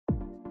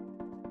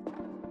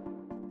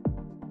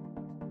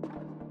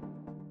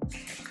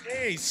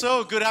Hey,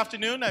 so good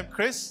afternoon. I'm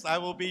Chris. I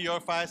will be your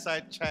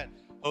Fireside Chat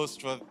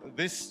host for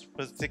this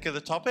particular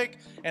topic,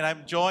 and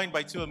I'm joined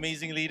by two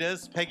amazing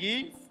leaders,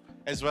 Peggy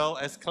as well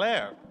as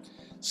Claire.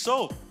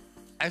 So,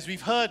 as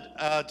we've heard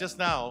just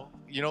now,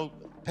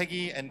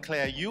 Peggy and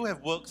Claire, you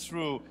have worked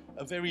through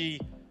a very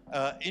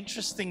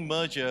interesting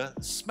merger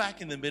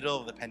smack in the middle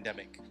of the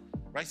pandemic,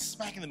 right?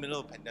 Smack in the middle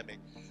of the pandemic.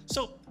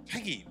 So,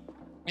 Peggy,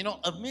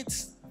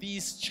 amidst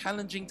these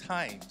challenging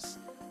times,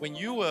 when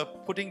you were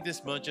putting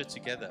this merger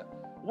together,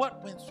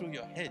 what went through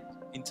your head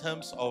in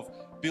terms of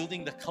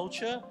building the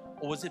culture,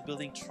 or was it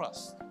building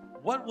trust?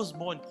 What was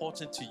more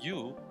important to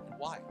you and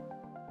why?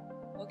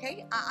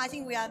 Okay, I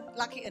think we are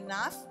lucky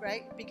enough,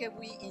 right? Because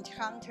we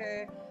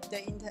encounter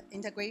the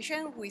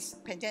integration with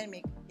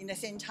pandemic in the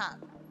same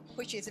time,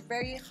 which is a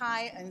very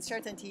high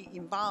uncertainty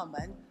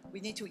environment we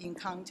need to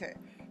encounter.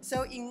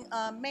 So in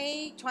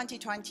May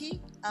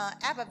 2020,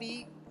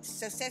 AbbVie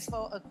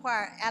successfully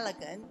acquired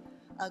Allergan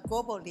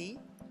globally,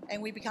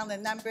 and we become the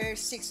number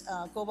 6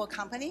 global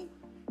company.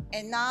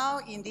 And now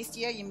in this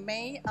year, in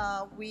May,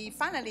 we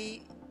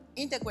finally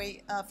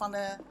integrate from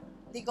the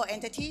legal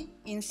entity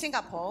in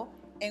Singapore,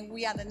 and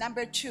we are the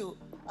number 2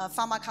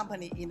 pharma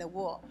company in the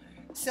world.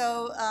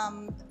 So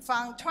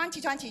from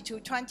 2020 to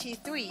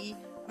 23,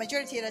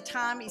 majority of the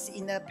time is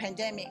in the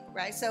pandemic,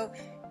 right? So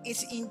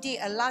it's indeed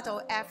a lot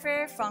of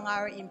effort from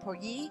our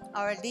employee,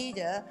 our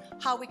leader,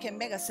 how we can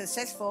make a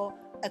successful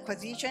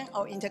acquisition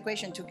or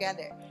integration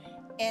together.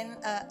 And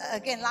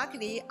again,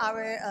 luckily,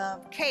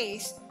 our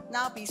case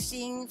now be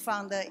seen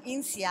from the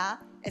INSEAD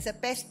as a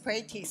best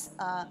practice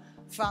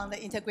from the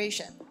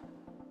integration.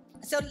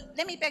 So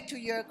let me back to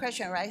your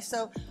question, right?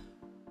 So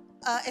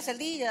as a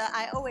leader,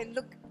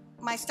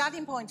 my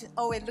starting point is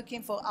always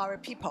looking for our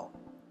people.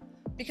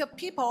 Because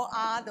people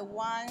are the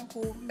one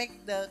who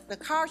make the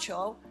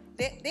culture,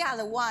 they are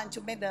the one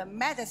to make the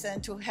medicine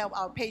to help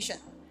our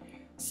patient.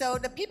 So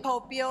the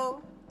people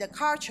build the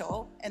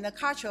culture, and the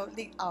culture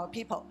lead our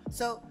people.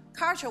 So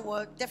culture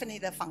was definitely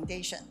the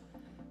foundation.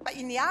 But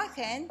in the other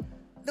hand,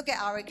 look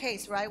at our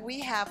case, right? We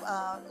have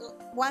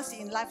once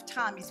in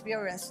lifetime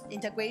experience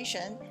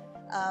integration,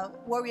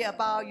 worry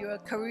about your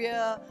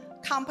career,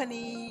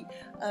 company,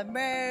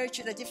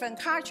 merge the different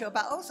culture,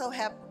 but also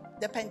have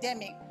the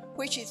pandemic,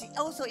 which is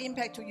also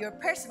impact to your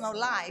personal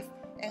life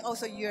and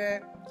also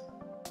your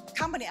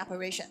company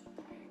operation.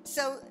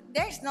 So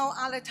there's no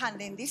other time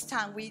than this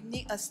time. We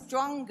need a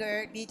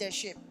stronger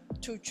leadership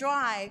to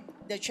drive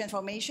the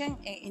transformation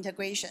and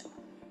integration.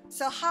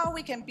 So how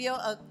we can build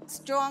a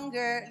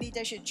stronger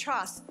leadership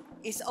trust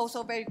is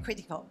also very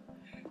critical.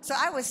 So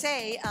I would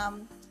say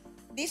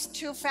these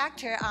two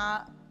factors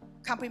are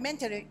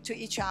complementary to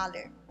each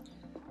other.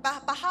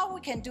 But how we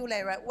can do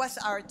that, right? What's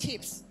our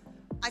tips?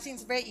 I think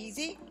it's very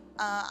easy.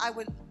 I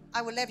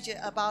would leverage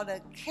about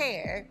the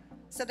care.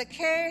 So the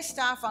care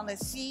starts from the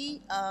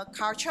C,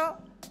 culture.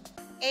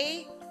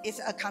 A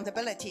is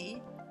accountability.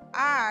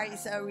 R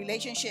is a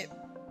relationship.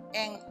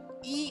 And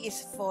E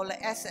is for the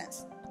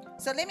essence.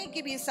 So let me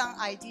give you some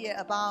idea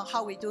about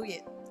how we do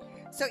it.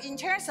 So in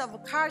terms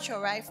of culture,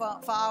 right, for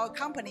our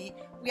company,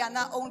 we are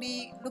not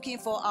only looking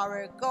for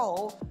our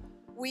goal,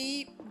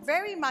 we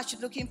very much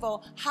looking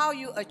for how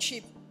you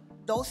achieve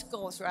those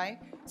goals, right?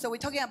 So we're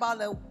talking about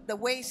the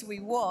ways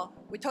we work.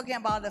 We're talking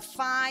about the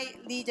 5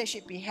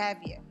 leadership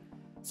behavior.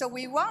 So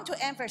we want to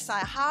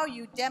emphasize how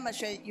you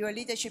demonstrate your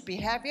leadership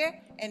behavior,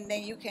 and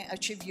then you can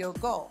achieve your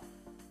goal.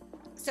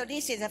 So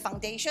this is a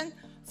foundation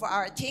for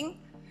our team.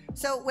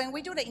 So when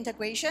we do the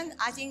integration,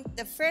 I think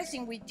the first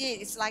thing we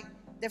did is like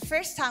the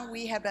first time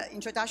we have the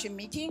introduction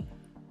meeting,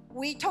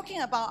 we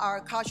talking about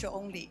our culture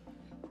only,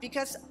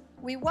 because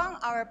we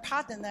want our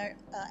partner,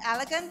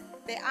 Allergan,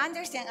 they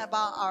understand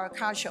about our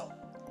culture.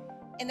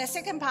 And the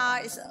second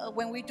part is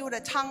when we do the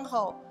town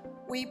hall,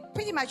 we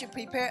pretty much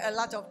prepare a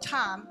lot of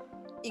time,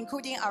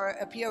 including our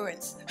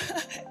appearance,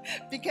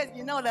 because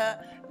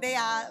they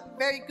are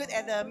very good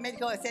at the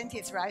medical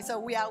scientists, right? So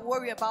we are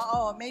worried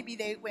about, maybe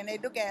when they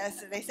look at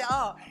us, they say,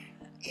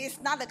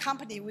 it's not the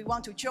company we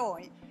want to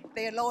join.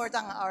 They lower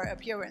down our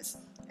appearance.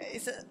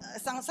 It's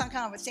some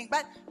kind of thing.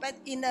 But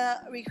in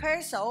the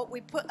rehearsal,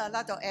 we put a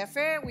lot of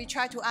effort. We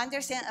try to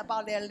understand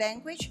about their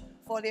language,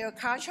 for their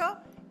culture,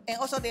 and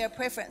also their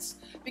preference.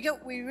 Because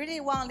we really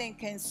want them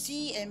can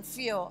see and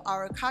feel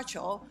our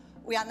culture.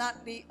 We are not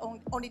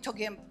only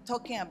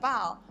talking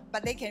about,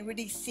 but they can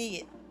really see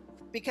it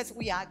because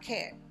we are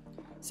care.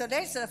 So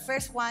that's the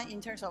first one in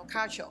terms of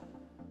culture.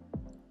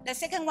 The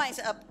second one is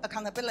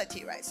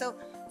accountability, right? So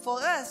for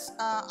us,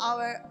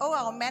 all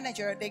our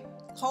manager, they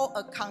hold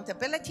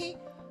accountability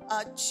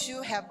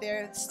to have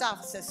their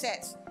staff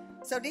success.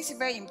 So this is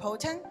very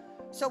important.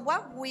 So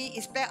what we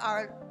expect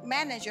our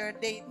manager,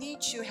 they need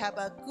to have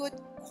a good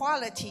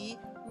quality,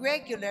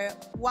 regular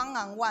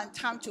one-on-one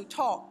time to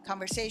talk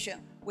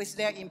conversation with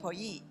their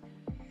employee.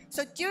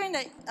 So during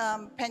the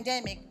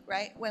pandemic,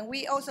 right, when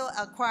we also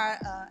acquired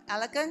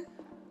Allergan,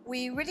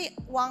 we really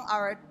want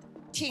our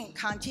team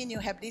continue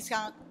have this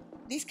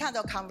kind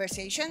of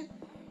conversation.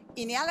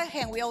 In the other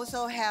hand, we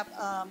also have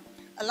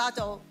a lot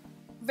of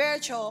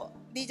virtual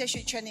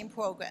leadership training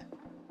program.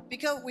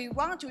 because we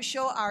want to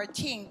show our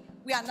team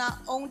we are not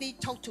only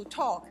talk to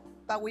talk,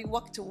 but we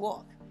walk to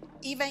walk,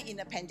 even in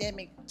the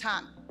pandemic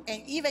time.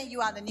 And even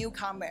you are the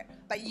newcomer,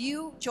 but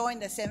you join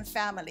the same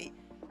family,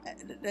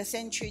 the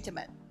same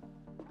treatment.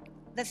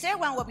 The third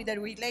one will be the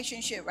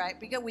relationship, right?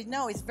 Because we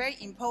know it's very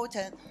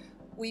important.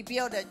 We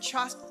build a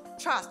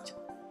trust.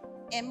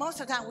 And most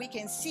of the time we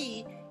can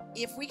see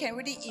if we can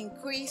really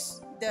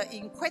increase the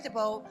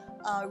incredible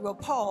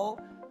rapport,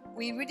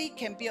 we really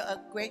can build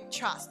a great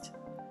trust.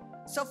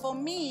 So for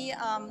me,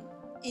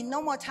 in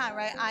normal time,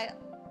 right,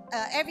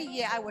 every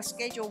year I will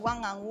schedule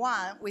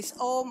one-on-one with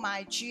all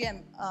my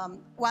GM,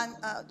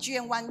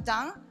 GM one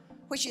down,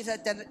 which is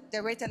at the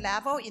director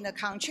level in the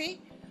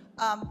country.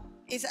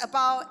 It's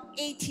about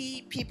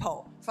 80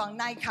 people from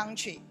 9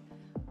 countries.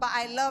 But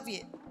I love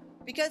it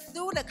because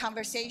through the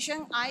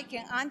conversation, I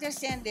can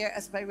understand their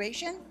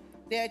aspiration,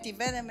 their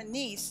development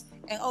needs,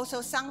 and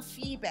also some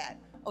feedback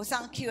or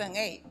some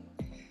Q&A.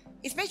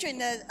 Especially in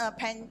the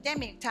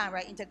pandemic time,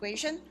 right,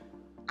 integration,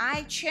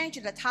 I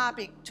changed the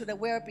topic to the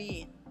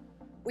well-being.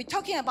 We're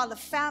talking about the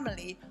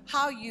family,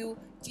 how you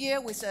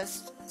deal with the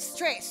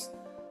stress,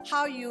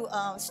 how you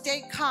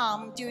stay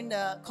calm during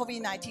the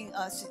COVID-19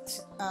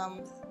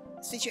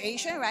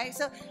 situation, right?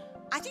 So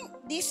I think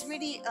this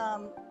really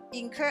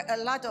incurred a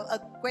lot of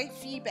great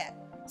feedback.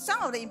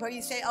 Some of the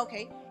employees say,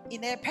 okay,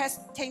 in their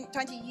past 10,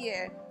 20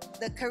 years,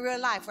 the career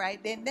life,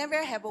 right, they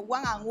never have a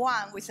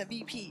one-on-one with a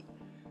VP.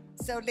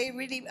 So they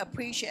really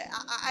appreciate.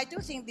 I do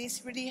think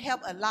this really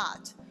helped a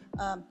lot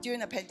during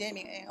the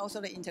pandemic and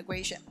also the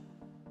integration.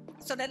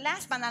 So the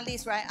last but not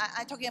least, right,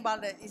 I'm talking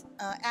about the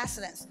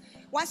excellence.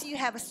 Once you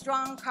have a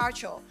strong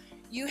culture,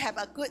 you have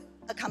a good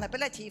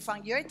accountability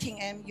from your team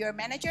and your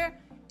manager,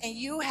 and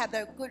you have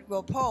a good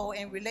rapport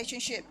and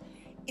relationship,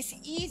 it's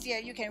easier,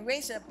 you can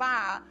raise the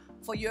bar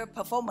for your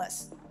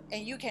performance,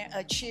 and you can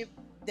achieve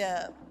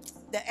the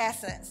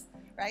excellence,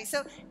 right?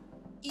 So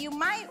you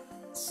might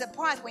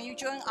surprise when you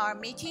join our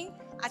meeting.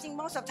 I think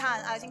most of the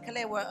time, I think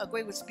Claire will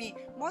agree with me,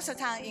 most of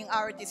the time in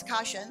our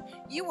discussion,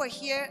 you will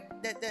hear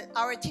that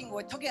our team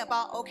were talking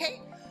about,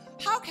 okay,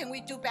 how can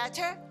we do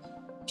better?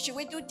 Should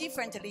we do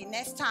differently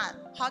next time?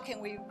 How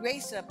can we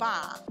raise the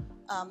bar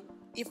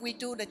if we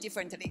do it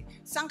differently?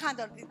 Some kind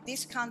of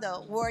this kind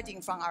of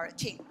wording from our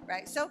team,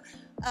 right? So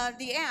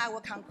the end, I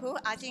will conclude.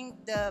 I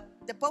think the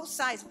both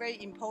sides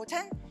very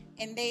important,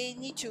 and they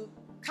need to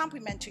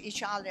complement to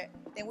each other.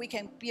 Then we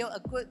can build a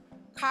good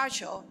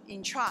culture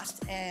in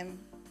trust and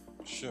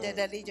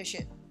the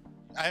leadership.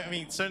 I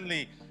mean,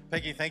 certainly,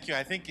 Peggy, thank you.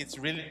 I think it's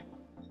really,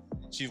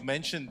 you've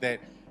mentioned that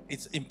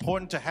it's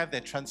important to have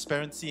that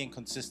transparency and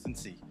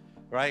consistency,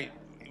 right?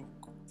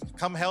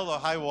 Come hell or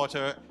high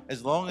water,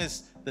 as long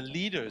as the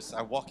leaders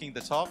are walking the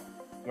talk,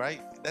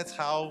 right? That's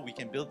how we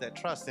can build that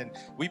trust. And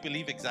we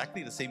believe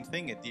exactly the same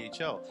thing at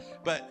DHL.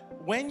 But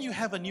when you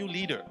have a new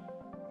leader,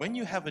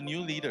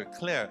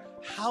 Claire,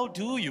 how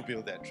do you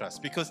build that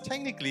trust? Because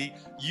technically,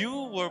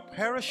 you were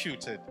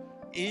parachuted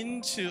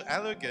into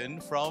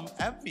Allergan from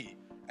AbbVie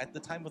at the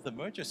time of the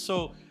merger.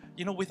 So,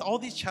 you know, with all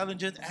these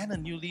challenges and a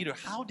new leader,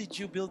 how did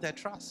you build that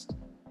trust?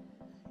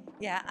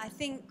 Yeah, I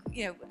think,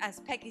 you know, as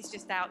Peggy's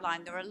just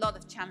outlined, there are a lot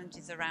of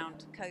challenges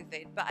around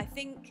COVID, but I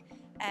think,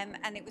 and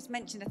it was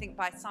mentioned, I think,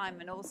 by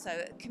Simon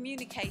also,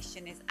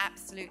 communication is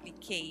absolutely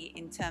key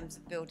in terms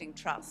of building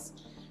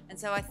trust. And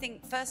so I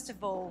think, first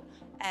of all,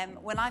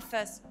 when I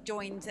first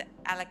joined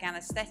Allergan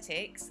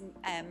Aesthetics,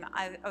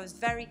 I was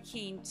very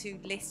keen to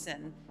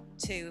listen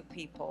to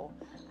people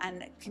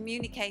and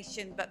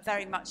communication, but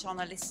very much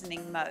on a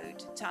listening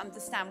mode to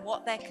understand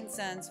what their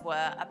concerns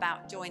were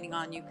about joining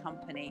our new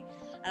company.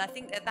 And I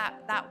think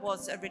that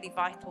was a really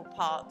vital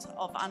part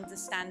of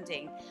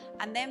understanding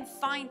and then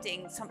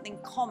finding something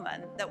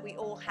common that we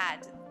all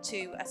had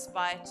to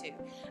aspire to.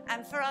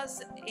 And for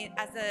us,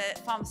 as a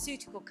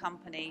pharmaceutical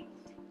company,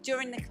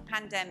 during the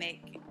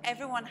pandemic,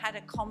 everyone had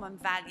a common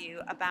value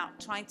about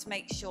trying to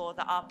make sure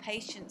that our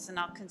patients and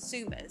our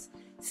consumers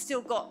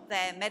still got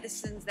their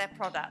medicines, their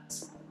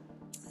products.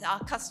 Our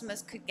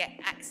customers could get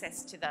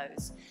access to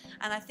those.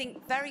 And I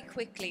think very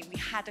quickly we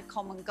had a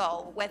common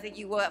goal, whether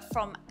you were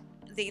from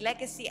the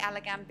legacy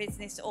Allergan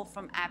business or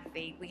from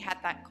AbbVie, we had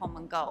that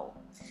common goal.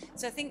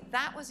 So I think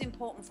that was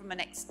important from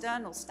an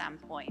external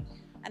standpoint.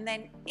 And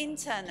then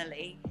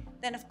internally,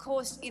 then of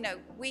course, you know,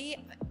 we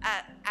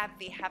at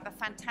AbbVie have a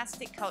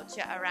fantastic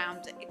culture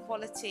around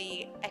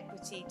equality,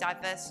 equity,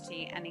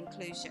 diversity, and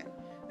inclusion.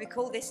 We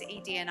call this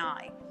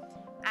ED&I.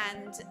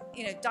 And,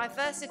 you know,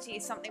 diversity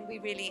is something we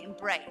really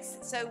embrace.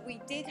 So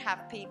we did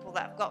have people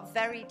that have got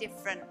very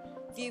different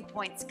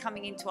viewpoints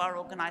coming into our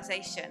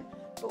organization,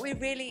 but we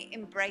really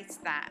embrace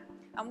that.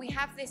 And we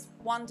have this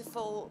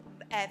wonderful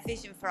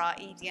vision for our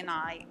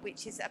ED&I,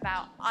 which is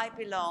about I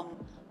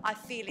belong, I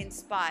feel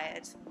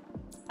inspired,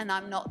 and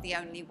I'm not the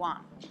only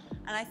one.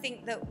 And I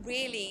think that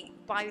really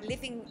by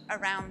living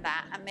around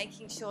that and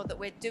making sure that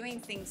we're doing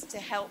things to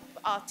help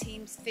our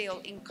teams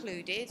feel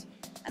included,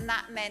 and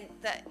that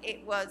meant that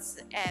it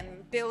was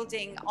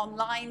building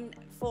online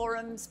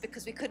forums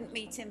because we couldn't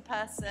meet in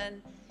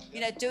person.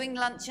 doing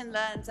lunch and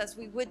learns as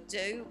we would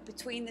do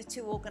between the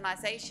two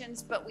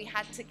organisations, but we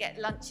had to get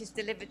lunches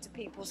delivered to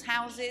people's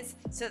houses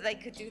so they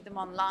could do them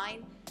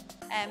online.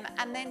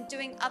 And then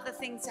doing other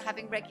things, so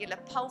having regular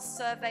pulse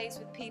surveys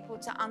with people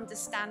to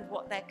understand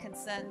what their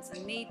concerns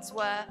and needs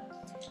were.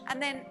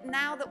 And then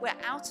now that we're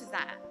out of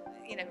that,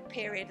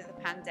 period of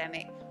the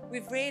pandemic,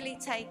 we've really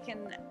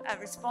taken a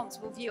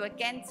responsible view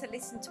again to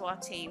listen to our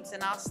teams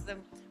and ask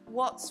them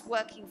what's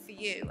working for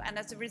you. And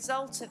as a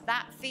result of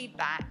that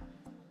feedback,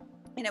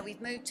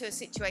 we've moved to a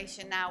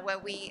situation now where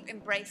we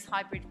embrace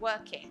hybrid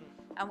working.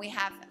 And we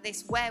have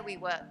this where we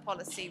work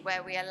policy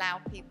where we allow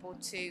people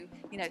to,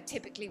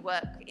 typically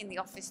work in the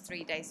office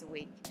 3 days a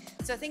week.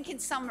 So I think in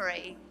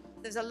summary,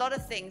 there's a lot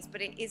of things,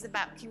 but it is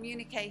about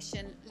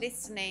communication,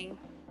 listening,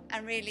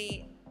 and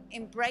really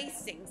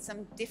embracing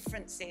some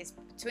differences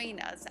between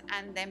us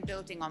and then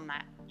building on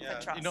that for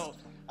trust.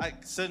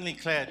 Certainly,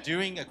 Claire,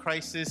 during a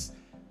crisis,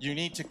 you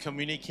need to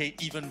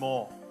communicate even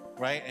more,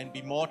 right? And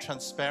be more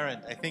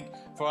transparent. I think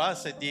for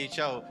us at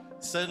DHL,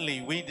 certainly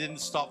we didn't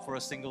stop for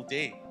a single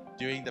day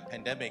during the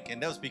pandemic,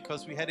 and that was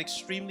because we had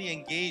extremely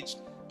engaged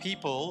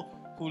people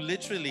who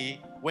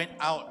literally went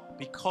out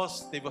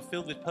because they were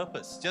filled with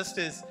purpose, just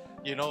as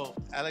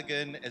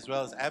Elegant as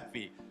well as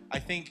AbbVie. I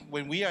think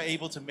when we are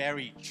able to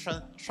marry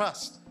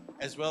trust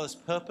as well as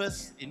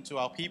purpose into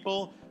our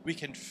people, we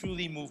can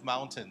truly move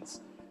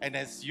mountains. And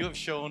as you have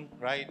shown,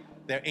 right,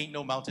 there ain't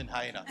no mountain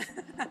high enough,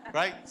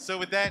 right? So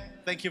with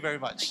that, thank you very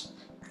much.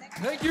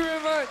 Thank you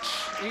very much.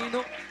 Ain't no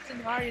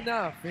mountain high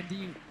enough,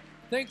 indeed.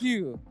 Thank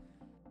you.